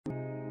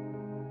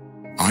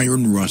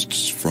Iron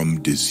rusts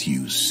from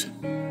disuse.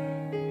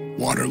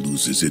 Water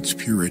loses its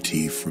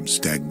purity from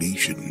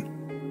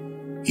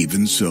stagnation.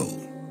 Even so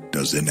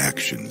does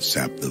inaction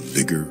sap the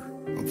vigor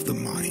of the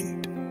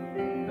mind.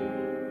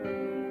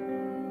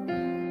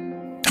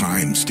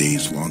 Time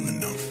stays long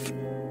enough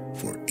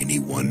for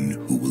anyone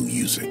who will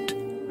use it.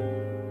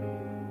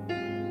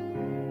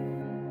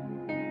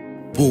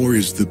 Poor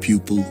is the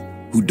pupil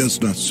who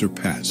does not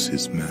surpass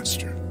his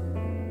master.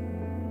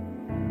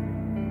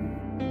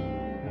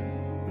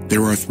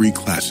 There are three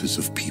classes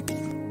of people: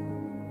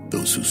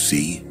 those who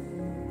see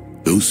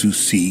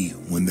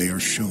when they are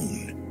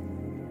shown,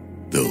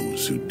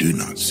 those who do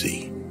not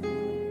see.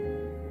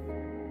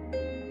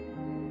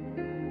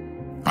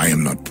 I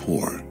am not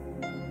poor.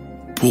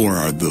 Poor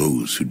are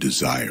those who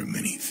desire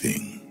many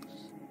things.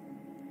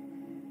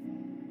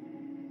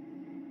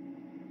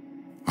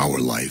 Our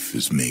life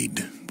is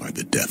made by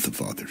the death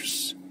of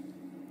others.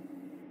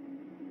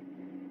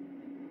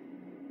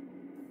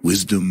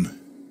 Wisdom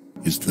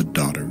is the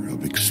daughter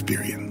of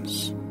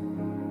experience.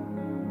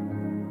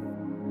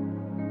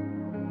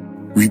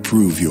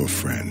 Reprove your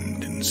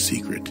friend in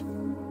secret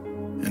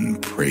and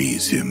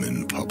praise him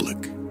in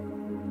public.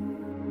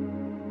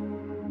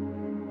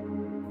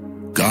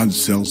 God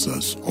sells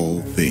us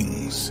all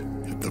things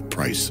at the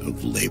price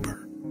of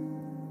labor.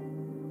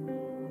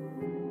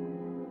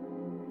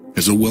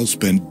 As a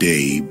well-spent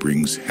day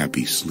brings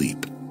happy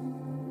sleep,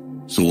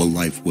 so a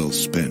life well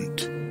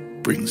spent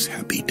brings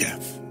happy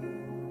death.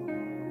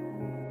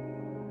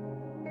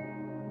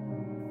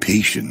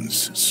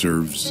 Patience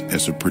serves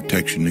as a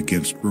protection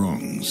against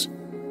wrongs,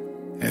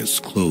 as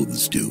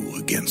clothes do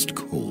against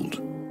cold.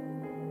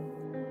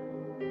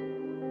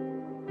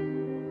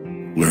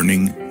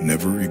 Learning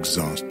never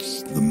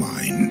exhausts the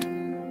mind.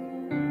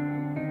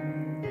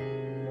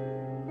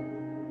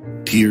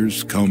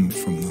 Tears come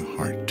from the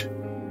heart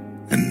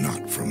and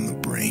not from the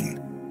brain.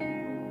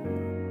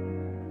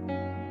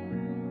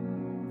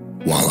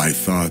 While I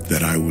thought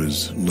that I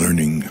was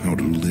learning how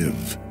to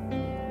live,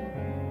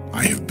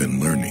 I have been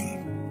learning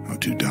how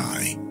to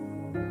die.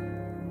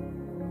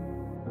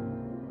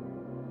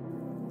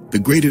 The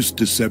greatest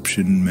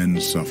deception men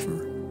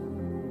suffer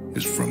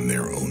is from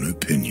their own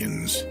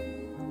opinions.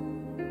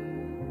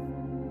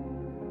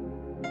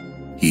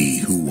 He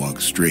who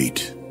walks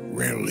straight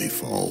rarely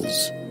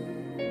falls.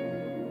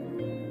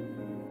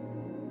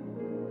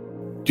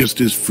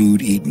 Just as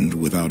food eaten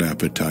without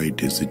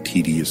appetite is a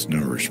tedious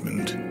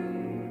nourishment,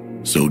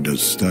 so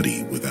does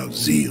study without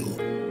zeal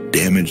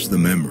damage the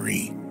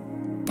memory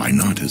by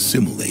not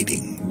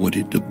assimilating what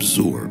it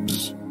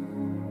absorbs.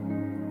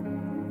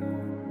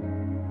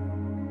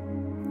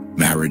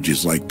 Marriage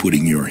is like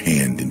putting your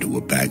hand into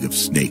a bag of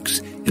snakes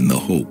in the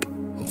hope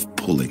of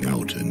pulling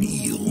out an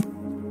eel.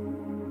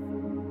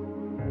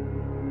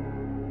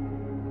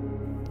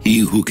 He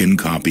who can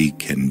copy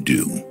can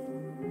do.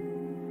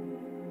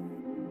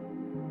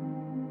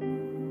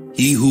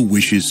 He who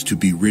wishes to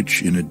be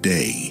rich in a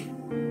day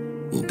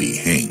will be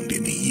hanged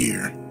in a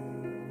year.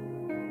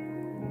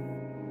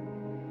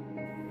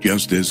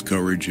 Just as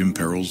courage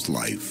imperils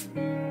life,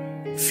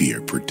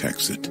 fear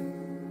protects it.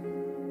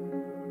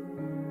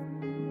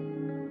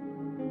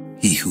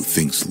 He who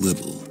thinks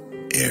little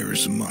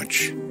errs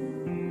much.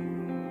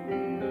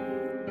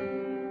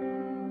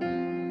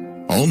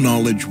 All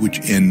knowledge which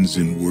ends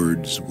in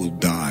words will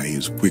die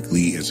as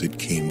quickly as it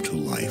came to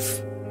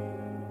life,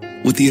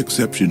 with the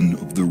exception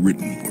of the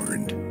written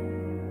word,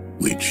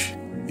 which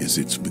is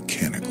its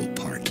mechanical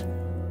part.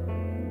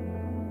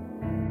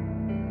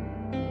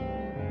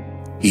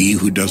 He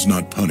who does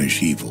not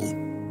punish evil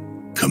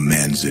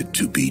commands it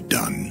to be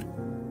done.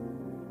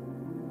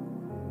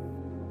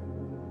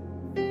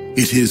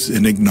 It is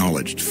an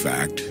acknowledged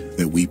fact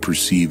that we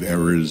perceive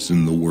errors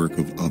in the work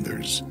of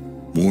others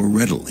more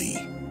readily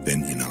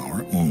than in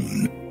our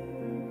own.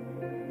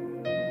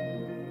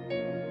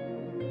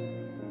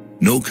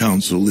 No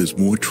counsel is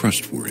more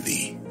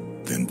trustworthy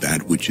than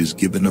that which is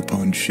given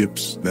upon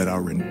ships that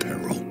are in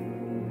peril.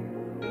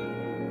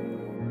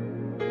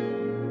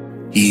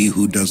 He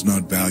who does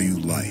not value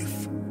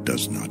life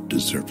does not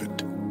deserve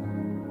it.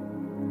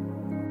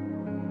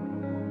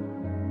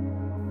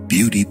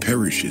 Beauty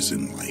perishes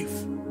in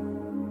life,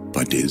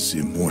 but is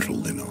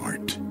immortal in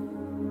art.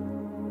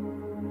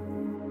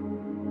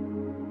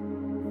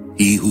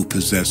 He who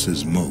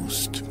possesses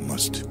most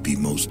must be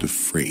most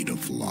afraid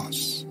of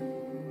loss.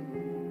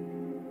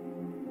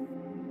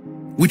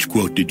 Which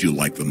quote did you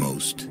like the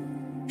most?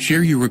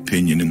 Share your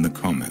opinion in the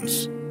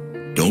comments.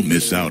 Don't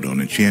miss out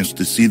on a chance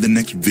to see the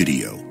next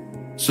video.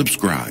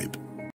 Subscribe